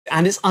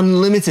And it's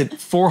unlimited,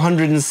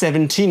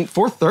 417,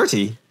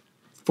 430,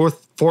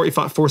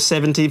 445,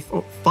 470,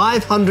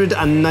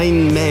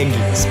 509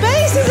 meg.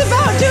 Space is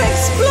about to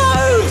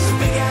explode!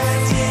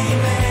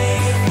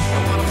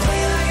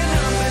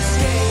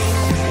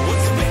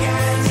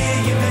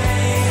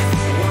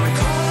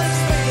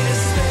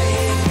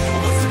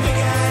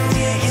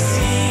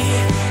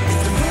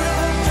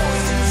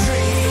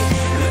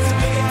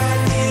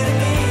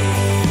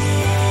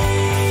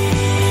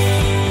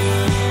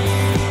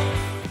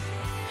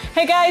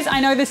 Hey guys, I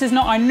know this is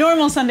not our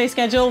normal Sunday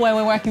schedule where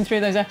we're working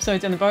through those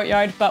episodes in the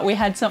boatyard, but we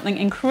had something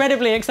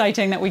incredibly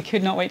exciting that we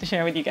could not wait to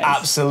share with you guys.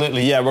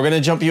 Absolutely, yeah. We're going to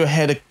jump you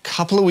ahead a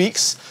couple of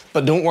weeks,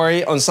 but don't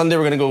worry, on Sunday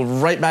we're going to go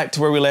right back to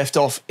where we left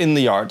off in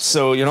the yard.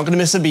 So you're not going to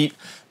miss a beat,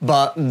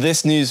 but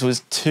this news was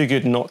too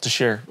good not to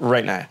share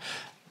right now.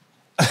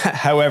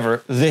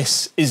 However,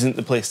 this isn't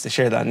the place to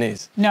share that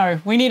news. No,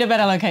 we need a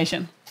better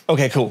location.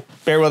 Okay, cool.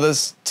 Bear with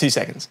us 2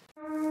 seconds.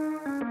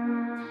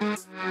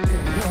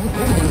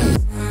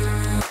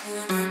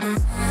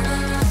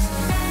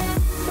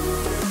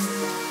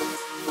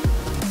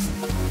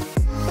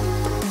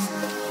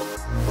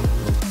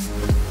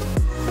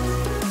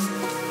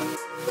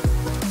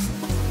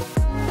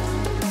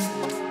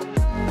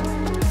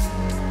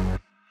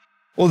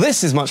 Well,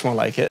 this is much more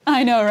like it.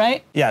 I know,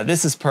 right? Yeah,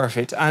 this is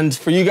perfect. And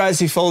for you guys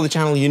who follow the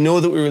channel, you know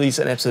that we release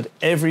an episode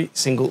every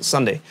single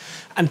Sunday.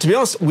 And to be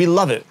honest, we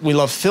love it. We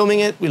love filming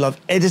it. We love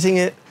editing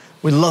it.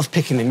 We love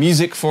picking the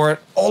music for it,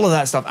 all of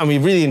that stuff. And we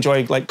really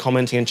enjoy like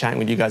commenting and chatting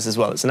with you guys as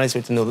well. It's a nice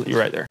way to know that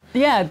you're out there.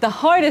 Yeah, the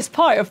hardest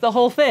part of the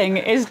whole thing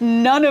is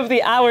none of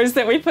the hours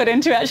that we put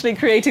into actually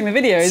creating the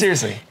videos.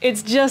 Seriously.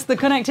 It's just the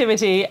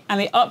connectivity and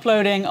the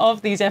uploading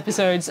of these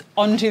episodes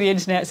onto the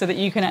internet so that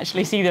you can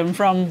actually see them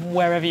from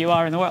wherever you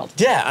are in the world.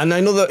 Yeah, and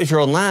I know that if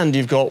you're on land,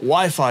 you've got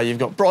Wi-Fi, you've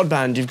got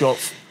broadband, you've got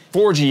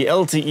 4G,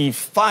 LTE,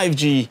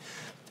 5G,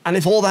 and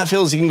if all that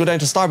fails, you can go down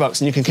to Starbucks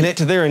and you can connect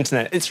to their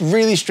internet. It's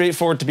really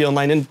straightforward to be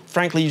online, and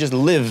frankly, you just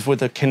live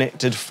with a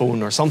connected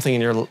phone or something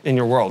in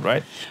your world,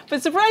 right?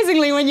 But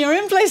surprisingly, when you're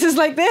in places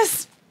like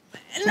this,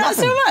 not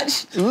so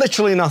much.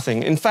 Literally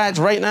nothing. In fact,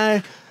 right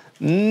now,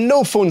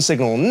 no phone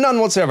signal, none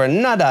whatsoever,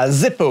 nada,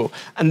 zippo.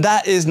 And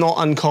that is not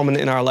uncommon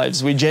in our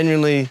lives. We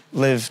genuinely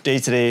live day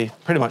to day,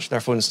 pretty much with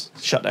our phones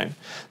shut down.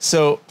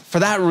 So for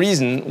that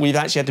reason, we've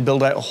actually had to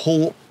build out a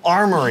whole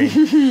armory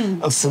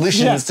of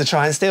solutions to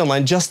try and stay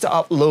online just to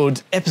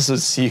upload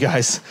episodes to you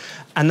guys.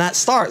 And that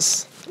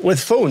starts with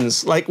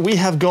phones. Like, we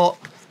have got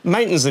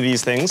mountains of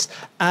these things,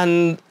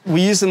 and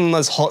we use them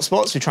as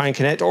hotspots. We try and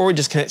connect, or we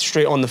just connect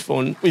straight on the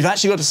phone. We've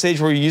actually got to a stage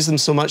where we use them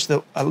so much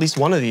that at least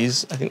one of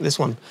these, I think this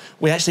one,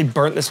 we actually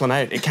burnt this one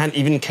out. It can't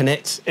even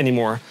connect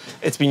anymore.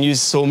 It's been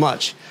used so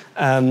much.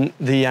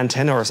 The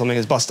antenna or something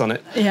is bust on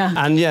it. Yeah.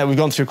 And yeah, we've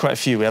gone through quite a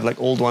few. We have like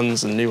old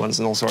ones and new ones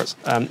and all sorts.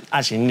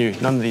 Actually new,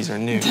 none of these are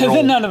new.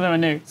 None of them are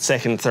new.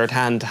 Second, third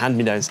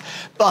hand-me-downs.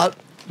 But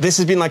this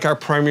has been like our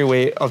primary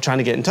way of trying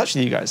to get in touch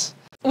with you guys.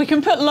 We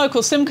can put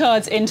local SIM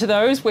cards into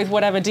those with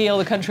whatever deal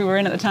the country we're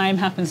in at the time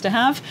happens to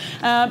have.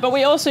 But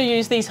we also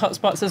use these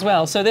hotspots as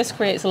well. So this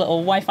creates a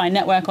little Wi-Fi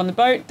network on the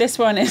boat. This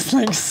one is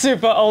like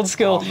super old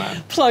school.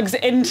 Oh, plugs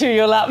into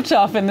your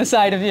laptop in the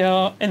side of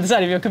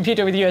your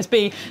computer with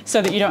USB,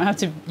 so that you don't have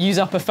to use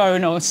up a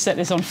phone or set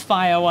this on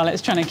fire while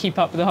it's trying to keep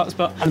up with the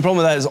hotspot. And the problem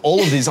with that is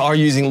all of these are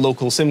using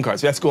local SIM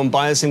cards. We have to go and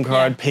buy a SIM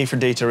card, pay for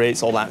data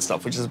rates, all that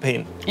stuff, which is a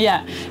pain.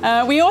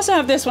 Yeah. We also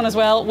have this one as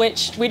well,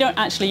 which we don't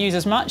actually use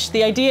as much.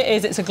 The idea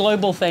is it's a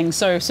global thing.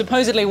 So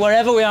supposedly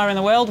wherever we are in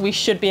the world, we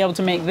should be able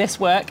to make this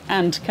work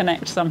and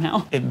connect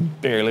somehow.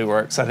 It barely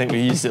works. I think we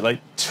used it like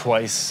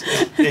twice.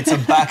 It's a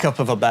backup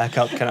of a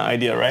backup kind of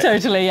idea, right?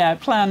 Totally, yeah.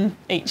 Plan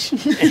H.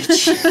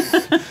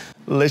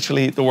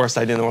 Literally the worst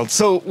idea in the world.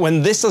 So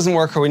when this doesn't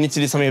work, or we need to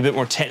do something a bit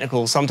more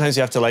technical, sometimes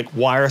you have to like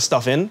wire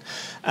stuff in,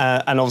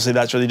 and obviously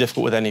that's really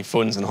difficult with any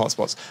phones and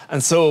hotspots.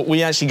 And so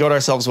we actually got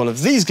ourselves one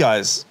of these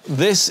guys.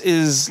 This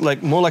is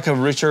like more like a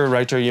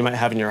router you might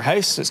have in your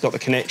house. It's got the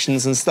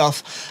connections and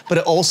stuff, but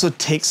it also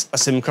takes a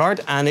SIM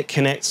card and it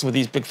connects with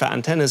these big fat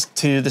antennas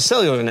to the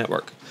cellular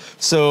network.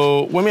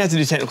 So when we have to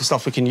do technical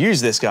stuff, we can use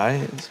this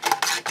guy.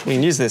 We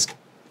can use this.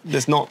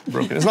 It's not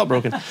broken. It's not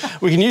broken.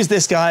 We can use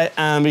this guy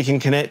and we can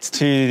connect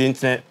to the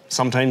internet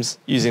sometimes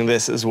using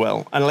this as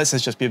well. And let's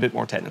just be a bit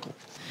more technical.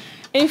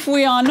 If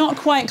we are not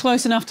quite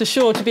close enough to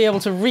shore to be able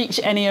to reach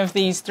any of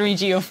these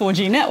 3G or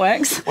 4G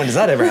networks... When does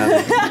that ever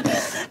happen?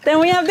 Then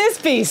we have this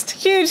beast,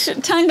 huge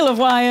tangle of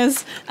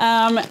wires,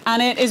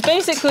 and it is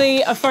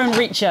basically a phone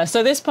reacher.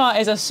 So this part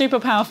is a super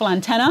powerful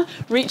antenna,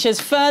 reaches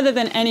further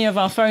than any of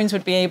our phones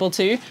would be able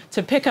to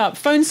pick up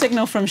phone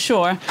signal from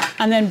shore,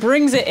 and then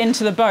brings it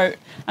into the boat,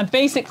 and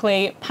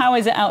basically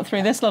powers it out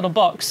through this little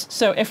box.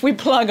 So if we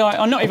plug our,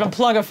 or not even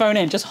plug a phone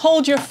in, just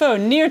hold your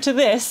phone near to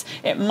this,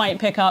 it might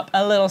pick up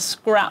a little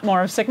scrap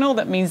more of signal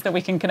that means that we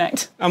can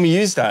connect. And we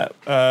used that.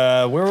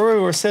 Where were we?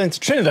 We were sailing to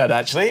Trinidad,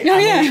 actually. Oh,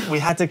 yeah. We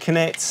had to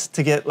connect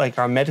to get get like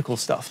our medical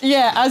stuff.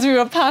 Yeah, as we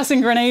were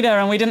passing Grenada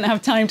and we didn't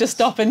have time to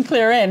stop and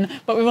clear in,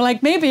 but we were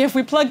like, maybe if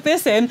we plug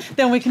this in,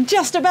 then we can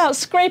just about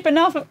scrape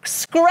enough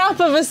scrap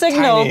of a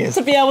signal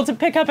to be able to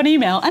pick up an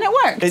email. And it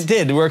worked. It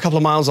did. We're a couple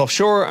of miles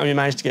offshore and we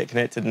managed to get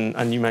connected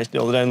and you managed to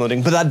do all the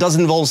downloading. But that does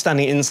involve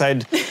standing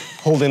inside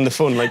holding the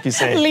phone, like you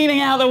say.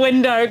 Leaning out the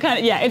window, kind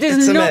of, yeah, it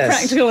is not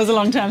practical as a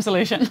long-term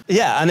solution.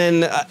 Yeah, and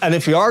then and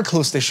if we are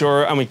close to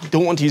shore and we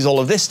don't want to use all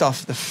of this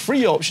stuff, the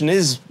free option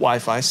is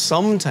Wi-Fi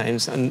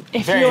sometimes, and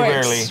if very you're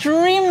rarely.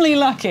 Extremely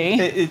lucky.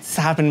 It's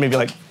happened maybe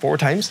like 4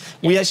 times.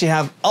 We actually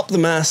have up the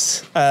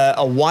mast a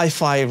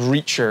Wi-Fi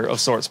reacher of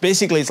sorts.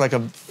 Basically, it's like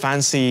a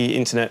fancy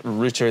internet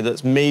router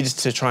that's made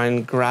to try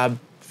and grab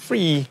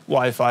free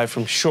Wi-Fi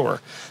from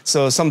shore.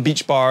 So some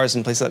beach bars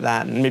and places like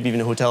that, and maybe even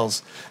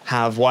hotels,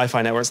 have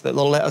Wi-Fi networks that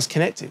they'll let us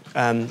connect to,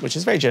 which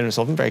is very generous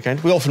of them, very kind.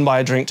 We often buy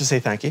a drink to say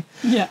thank you.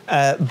 Yeah.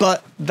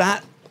 But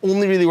that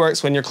only really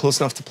works when you're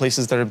close enough to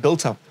places that are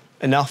built up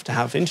enough to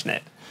have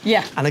internet.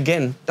 Yeah. And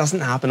again,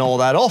 doesn't happen all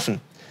that often.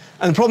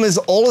 And the problem is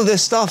all of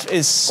this stuff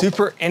is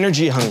super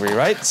energy hungry,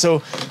 right?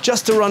 So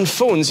just to run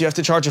phones, you have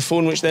to charge a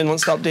phone, which then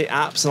wants to update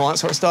apps and all that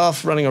sort of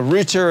stuff. Running a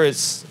router,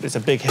 it's a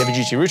big heavy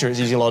duty router, it's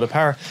using a lot of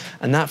power.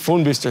 And that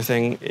phone booster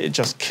thing, it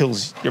just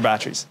kills your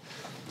batteries.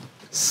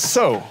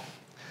 So,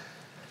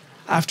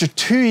 after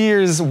 2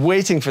 years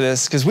waiting for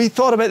this, because we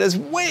thought about this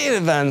way in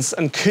advance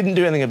and couldn't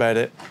do anything about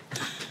it,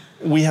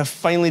 we have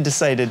finally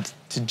decided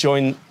to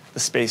join the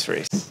space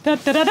race. Da,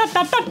 da, da, da,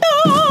 da, da, da.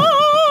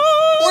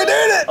 We're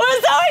doing it!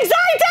 We're so excited!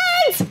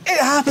 It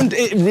happened,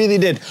 it really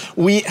did.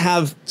 We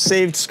have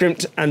saved,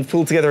 scrimped, and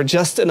pulled together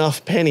just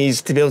enough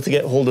pennies to be able to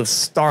get hold of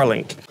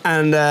Starlink.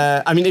 And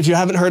I mean, if you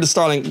haven't heard of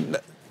Starlink,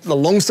 the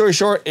long story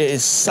short, it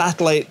is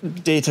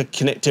satellite data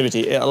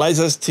connectivity. It allows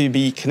us to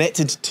be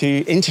connected to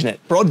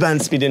internet,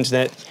 broadband speed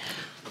internet,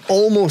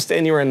 almost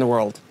anywhere in the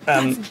world.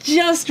 That's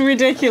just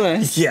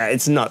ridiculous. Yeah,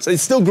 it's nuts.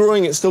 It's still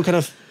growing, it's still kind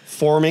of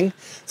forming,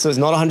 so it's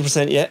not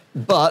 100% yet,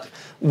 but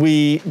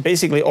we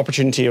basically,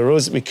 opportunity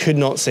arose. We could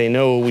not say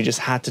no, we just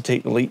had to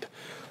take the leap.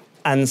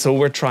 And so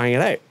we're trying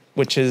it out,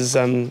 which is,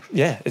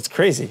 yeah, it's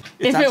crazy.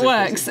 If it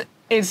works,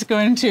 it's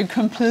going to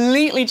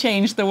completely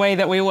change the way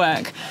that we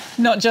work.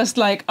 Not just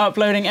like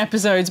uploading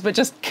episodes, but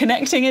just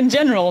connecting in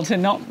general to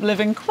not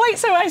living quite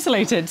so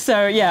isolated.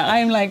 So yeah,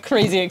 I'm like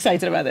crazy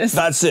excited about this.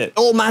 That's it.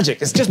 All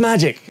magic. It's just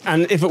magic.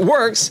 And if it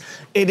works,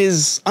 it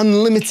is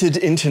unlimited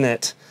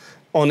internet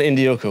on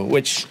Indioko,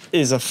 which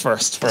is a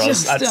first for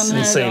us. That's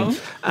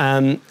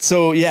insane.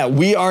 So yeah,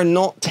 we are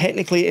not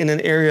technically in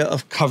an area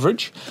of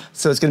coverage,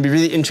 so it's going to be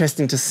really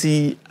interesting to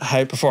see how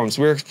it performs.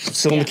 We're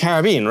still in the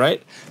Caribbean,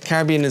 right? The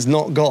Caribbean has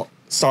not got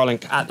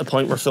Starlink at the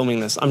point we're filming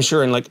this. I'm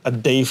sure in like a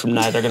day from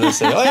now they're going to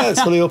say, oh yeah,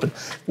 it's fully open.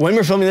 When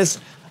we're filming this,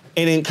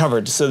 it ain't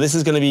covered. So this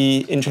is going to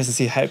be interesting to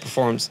see how it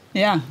performs.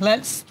 Yeah,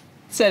 let's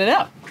set it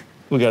up.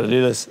 We got to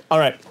do this. All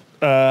right,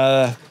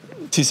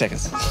 2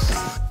 seconds.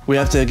 We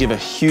have to give a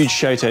huge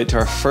shout out to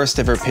our first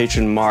ever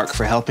patron, Mark,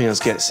 for helping us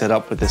get set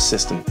up with this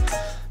system.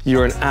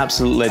 You're an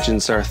absolute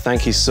legend, sir.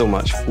 Thank you so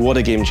much. What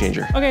a game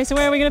changer. Okay, so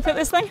where are we going to put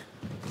this thing?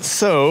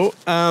 So,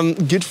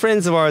 good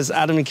friends of ours,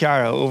 Adam and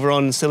Chiara, over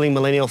on Silly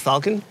Millennial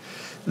Falcon,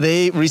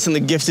 they recently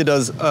gifted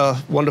us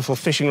a wonderful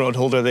fishing rod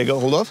holder they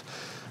got hold of.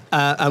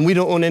 And we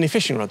don't own any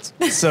fishing rods.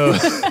 So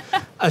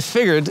I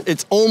figured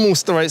it's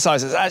almost the right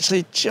size. It's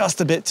actually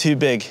just a bit too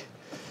big.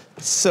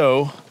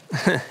 So,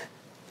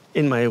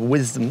 in my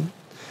wisdom,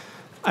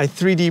 I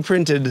 3D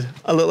printed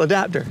a little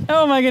adapter.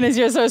 Oh my goodness,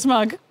 you're so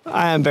smug.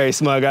 I am very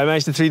smug. I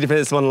managed to 3D print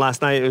this one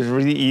last night. It was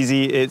really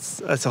easy. It's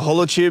a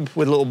hollow tube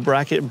with a little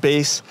bracket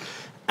base.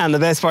 And the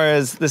best part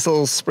is this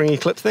little springy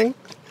clip thing.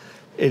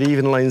 It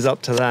even lines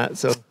up to that,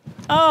 so.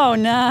 Oh,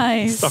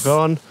 nice. Stuck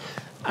on.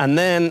 And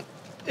then,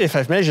 if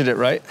I've measured it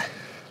right,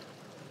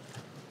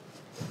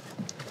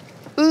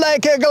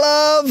 like a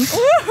glove.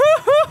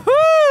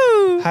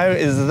 Woo-hoo-hoo-hoo. How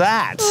is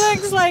that?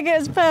 Looks like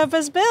it's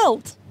purpose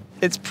built.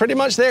 It's pretty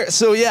much there.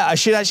 So yeah, I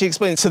should actually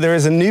explain. So there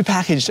is a new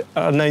package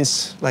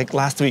announced like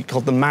last week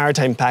called the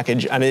Maritime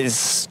package, and it is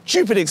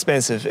stupid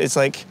expensive. It's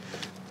like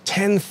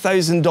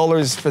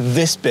 $10,000 for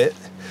this bit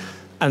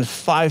and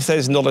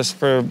 $5,000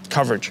 for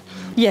coverage.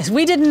 Yes,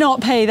 we did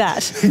not pay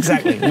that.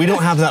 Exactly. We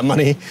don't have that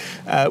money.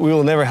 We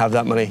will never have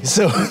that money.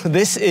 So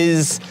this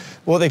is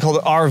what they call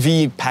the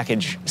RV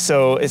package.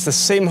 So it's the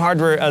same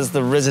hardware as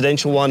the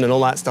residential one and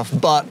all that stuff,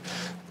 but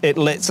it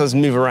lets us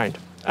move around.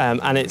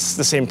 And it's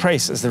the same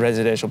price as the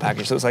residential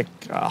package, so it's like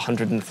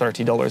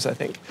 $130, I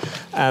think.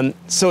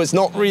 So it's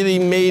not really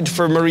made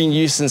for marine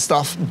use and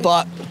stuff,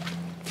 but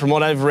from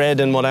what I've read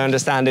and what I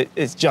understand,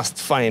 it's just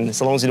fine,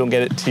 so long as you don't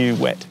get it too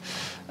wet.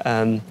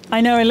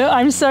 I know,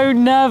 I'm so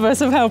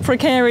nervous of how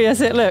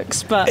precarious it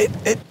looks, but...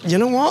 You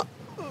know what?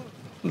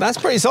 That's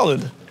pretty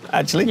solid,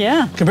 actually.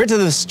 Yeah. Compared to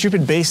the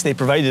stupid base they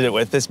provided it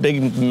with, this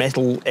big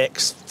metal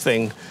X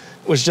thing,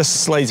 which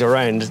just slides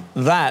around,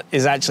 that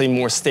is actually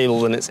more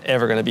stable than it's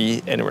ever going to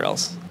be anywhere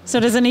else. So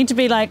does it need to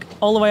be like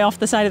all the way off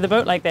the side of the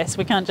boat like this?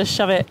 We can't just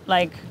shove it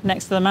like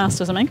next to the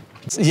mast or something?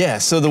 Yeah,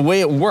 so the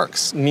way it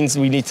works means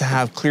we need to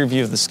have clear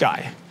view of the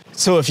sky.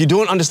 So if you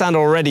don't understand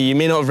already, you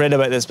may not have read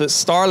about this, but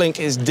Starlink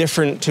is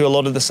different to a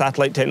lot of the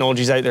satellite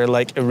technologies out there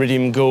like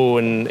Iridium Go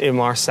and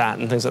Inmarsat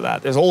and things like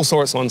that. There's all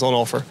sorts of ones on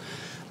offer.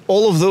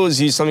 All of those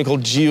use something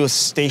called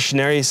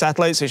geostationary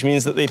satellites, which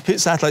means that they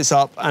put satellites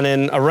up and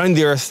then around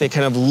the Earth they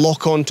kind of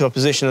lock onto a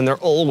position and they're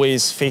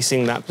always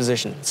facing that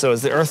position. So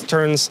as the Earth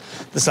turns,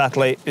 the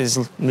satellite is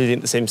moving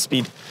at the same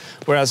speed.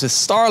 Whereas with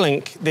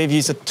Starlink, they've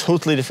used a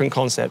totally different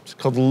concept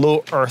called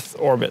low Earth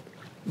orbit.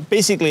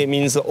 Basically, it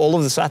means that all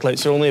of the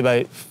satellites are only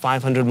about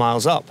 500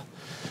 miles up,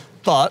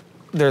 but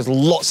there's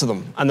lots of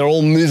them and they're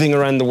all moving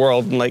around the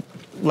world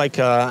like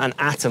an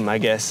atom, I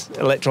guess,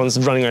 electrons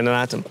running around an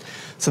atom.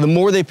 So the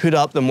more they put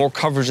up, the more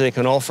coverage they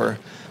can offer.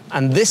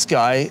 And this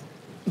guy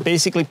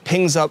basically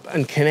pings up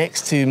and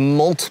connects to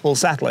multiple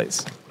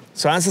satellites.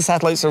 So as the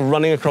satellites are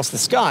running across the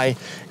sky,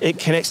 it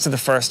connects to the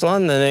first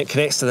one, then it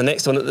connects to the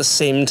next one at the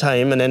same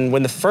time. And then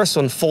when the first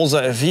one falls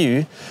out of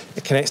view,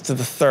 it connects to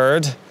the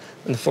third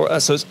and the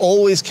fourth. So it's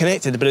always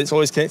connected, but it's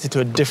always connected to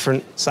a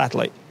different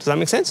satellite. Does that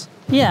make sense?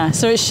 Yeah,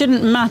 so it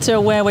shouldn't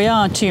matter where we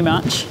are too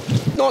much.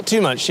 Not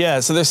too much, yeah.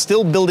 So they're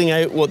still building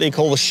out what they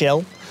call the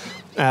shell,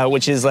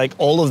 which is like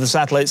all of the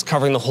satellites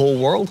covering the whole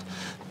world.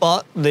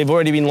 But they've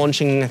already been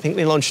launching, I think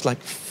they launched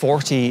like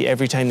 40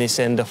 every time they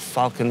send a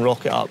Falcon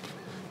rocket up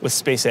with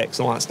SpaceX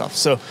and all that stuff.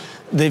 So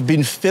they've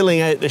been filling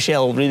out the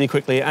shell really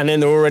quickly, and then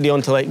they're already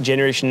on to like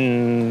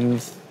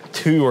generation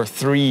 2 or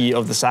 3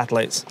 of the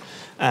satellites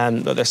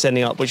that they're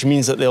sending up, which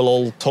means that they'll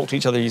all talk to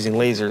each other using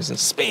lasers and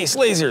space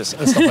lasers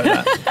and stuff like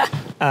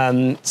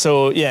that.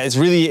 So yeah,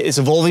 it's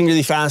evolving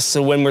really fast.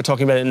 So when we're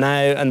talking about it now,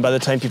 and by the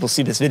time people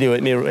see this video,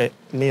 it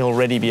may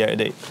already be out of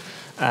date.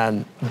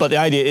 But the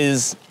idea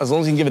is, as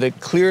long as you can give it a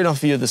clear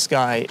enough view of the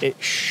sky,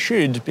 it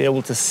should be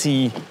able to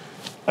see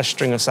a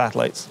string of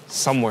satellites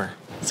somewhere.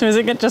 So is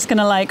it just going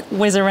to like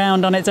whiz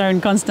around on its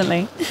own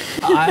constantly?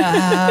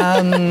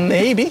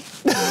 Maybe.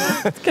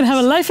 It's going to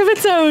have a life of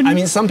its own. I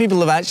mean, some people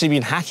have actually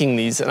been hacking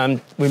these, and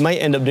we might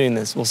end up doing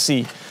this. We'll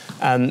see.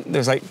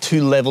 There's like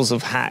 2 levels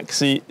of hack.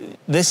 So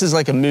this is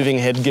like a moving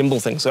head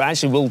gimbal thing. So it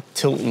actually will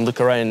tilt and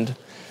look around.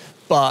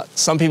 But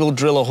some people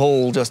drill a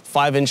hole just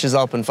 5 inches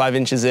up and 5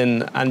 inches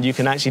in, and you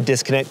can actually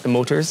disconnect the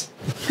motors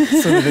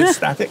so that it's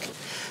static.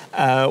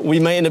 We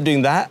might end up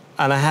doing that.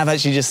 And I have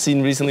actually just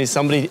seen recently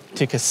somebody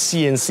took a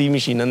CNC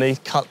machine and they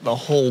cut the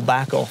whole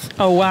back off.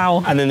 Oh,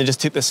 wow. And then they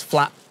just took this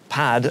flat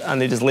pad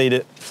and they just laid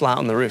it flat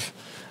on the roof.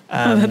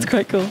 Oh, that's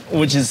quite cool.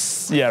 Which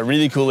is, yeah,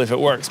 really cool if it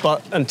works.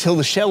 But until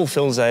the shell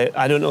fills out,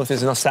 I don't know if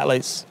there's enough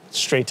satellites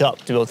straight up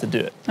to be able to do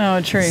it. Oh,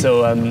 true.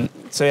 So,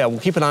 so yeah, we'll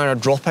keep an eye on our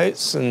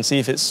dropouts and see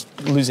if it's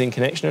losing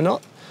connection or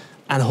not.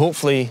 And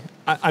hopefully,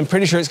 I'm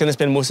pretty sure it's going to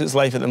spend most of its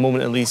life at the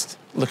moment, at least,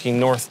 looking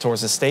north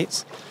towards the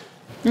States.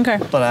 Okay.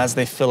 But as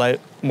they fill out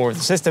more of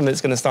the system,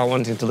 it's going to start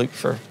wanting to look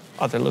for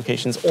other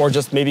locations, or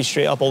just maybe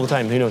straight up all the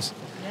time. Who knows?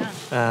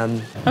 Yeah.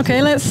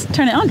 Okay, let's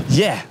turn it on.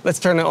 Yeah, let's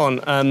turn it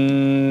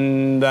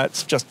on.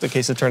 That's just a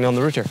case of turning on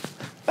the router.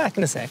 Back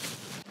in a sec.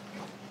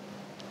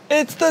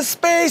 It's the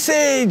space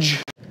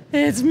age!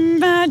 It's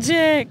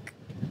magic!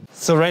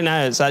 So right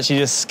now, it's actually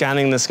just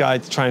scanning the sky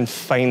to try and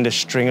find a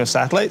string of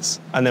satellites.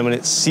 And then when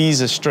it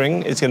sees a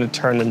string, it's going to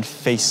turn and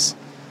face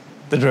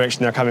the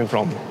direction they're coming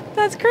from.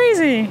 That's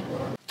crazy.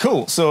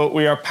 Cool, so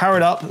we are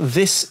powered up.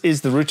 This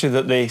is the router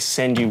that they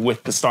send you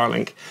with the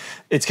Starlink.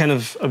 It's kind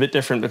of a bit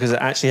different because it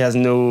actually has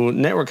no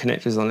network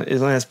connectors on it. It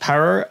only has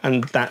power,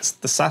 and that's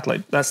the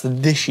satellite. That's the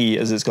dishy,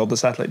 as it's called, the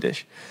satellite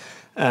dish.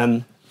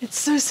 It's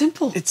so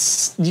simple.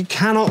 You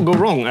cannot go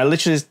wrong. I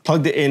literally just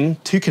plugged it in,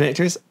 2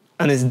 connectors,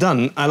 and it's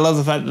done. I love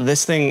the fact that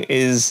this thing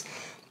is,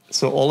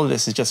 so all of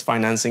this is just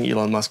financing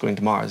Elon Musk going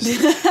to Mars.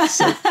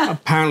 So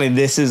apparently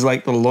this is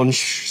like the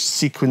launch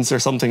sequence or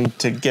something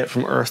to get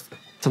from Earth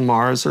to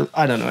Mars, or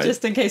I don't know.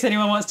 Just in case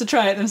anyone wants to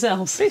try it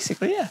themselves.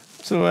 Basically, yeah.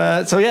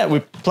 So yeah, we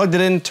plugged it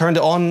in, turned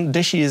it on.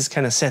 Dishy is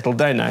kind of settled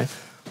down now,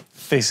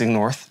 facing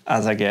north,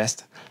 as I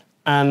guessed.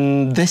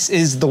 And this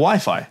is the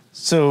Wi-Fi.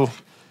 So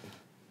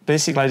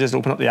basically, I just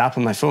open up the app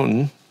on my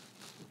phone,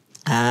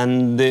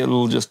 and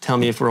it'll just tell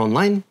me if we're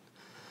online.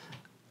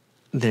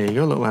 There you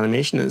go, little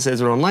animation. It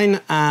says we're online,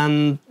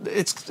 and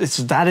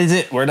that is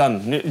it. We're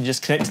done. You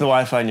just connect to the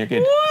Wi-Fi, and you're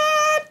good. What?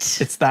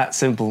 It's that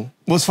simple.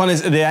 What's fun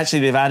is they've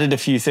added a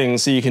few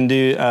things. So you can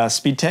do a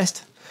speed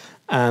test.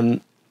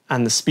 And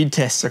the speed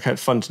tests are kind of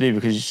fun to do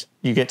because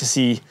you get to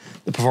see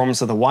the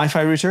performance of the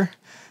Wi-Fi router,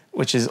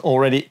 which is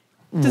already...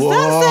 Does that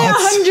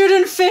say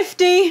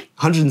 150?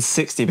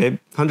 160, babe.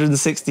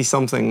 160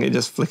 something. It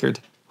just flickered.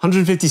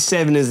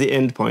 157 is the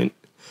end point.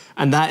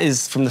 And that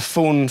is from the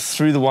phone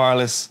through the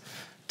wireless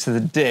to the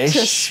dish.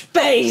 To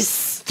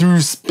space.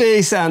 Through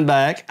space and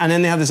back. And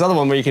then they have this other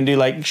one where you can do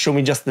like, show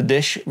me just the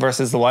dish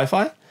versus the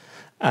Wi-Fi.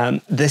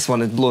 This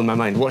one is blowing my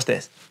mind. Watch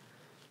this.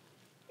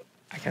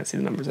 I can't see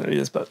the numbers on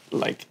this, but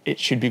like it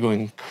should be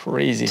going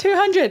crazy.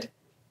 200.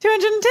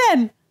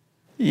 210.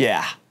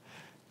 Yeah.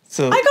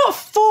 So I got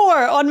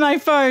 4 on my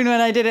phone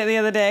when I did it the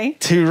other day.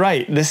 2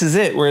 right. This is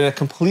it. We're in a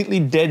completely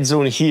dead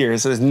zone here.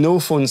 So there's no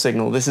phone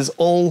signal. This is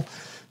all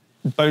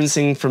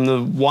bouncing from the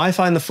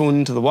Wi-Fi on the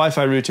phone to the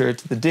Wi-Fi router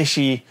to the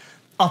dishy,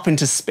 up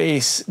into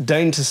space,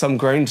 down to some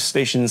ground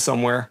station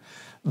somewhere,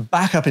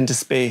 back up into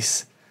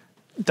space,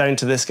 down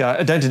to this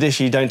guy, down to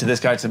dishy, down to this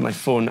guy to my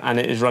phone, and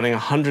it is running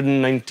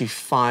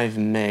 195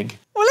 meg.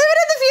 We're living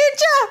in the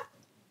future!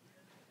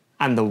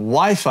 And the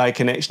Wi-Fi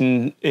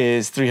connection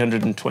is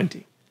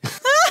 320.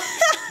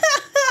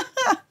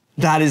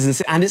 That is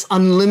insane. And it's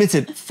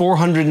unlimited.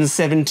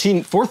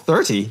 417,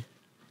 430,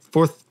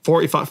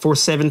 445,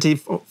 470,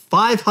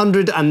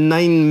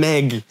 509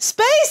 meg.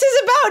 Space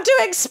is about to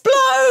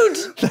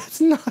explode!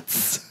 That's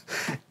nuts.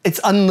 It's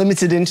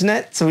unlimited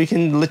internet, so we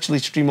can literally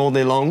stream all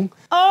day long.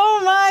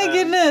 Oh my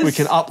goodness. We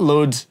can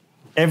upload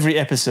every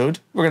episode.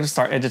 We're going to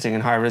start editing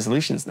in higher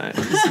resolutions now.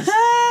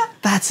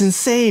 That's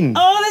insane.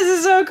 Oh, this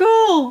is so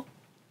cool.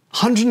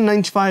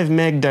 195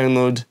 meg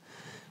download,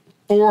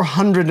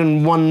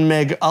 401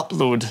 meg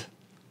upload.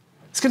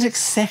 It's going to take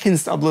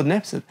seconds to upload an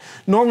episode.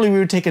 Normally we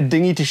would take a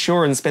dinghy to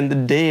shore and spend the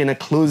day in a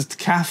closed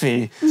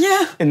cafe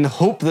in the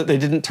hope that they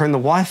didn't turn the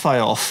Wi-Fi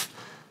off.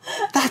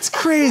 That's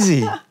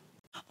crazy.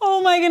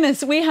 Oh my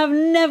goodness, we have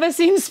never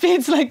seen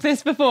speeds like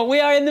this before.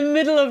 We are in the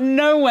middle of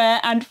nowhere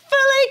and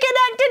fully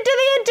connected to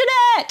the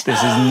internet. This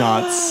is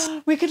nuts.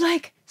 We could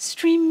like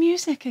stream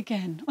music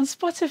again on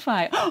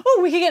Spotify. Oh,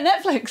 we could get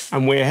Netflix.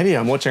 I'm way ahead of you.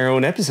 I'm watching our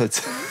own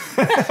episodes.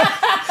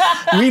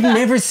 We've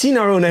never seen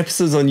our own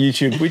episodes on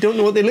YouTube. We don't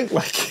know what they look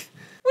like.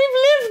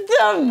 We've lived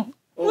them.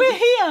 We're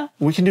here.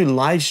 We can do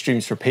live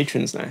streams for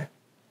patrons now.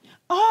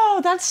 Oh,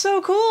 that's so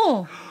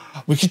cool.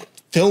 We could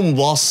film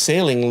while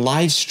sailing,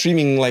 live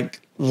streaming like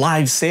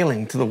live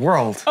sailing to the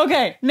world.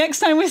 Okay, next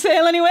time we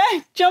sail anywhere,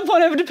 jump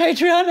on over to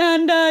Patreon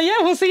and yeah,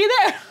 we'll see you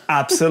there.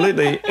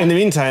 Absolutely. In the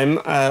meantime,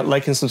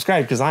 like and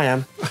subscribe because I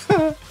am.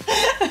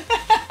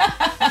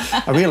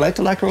 Are we allowed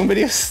to like our own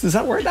videos? Does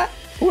that work that?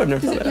 Oh, I've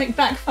never thought about it. Like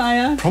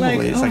backfire?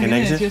 Probably, it's like a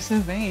negative. You're so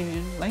vain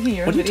and liking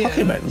your What are you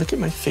talking about? Look at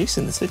my face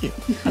in this video.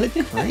 I look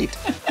great.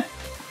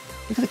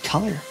 Look at the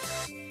colour.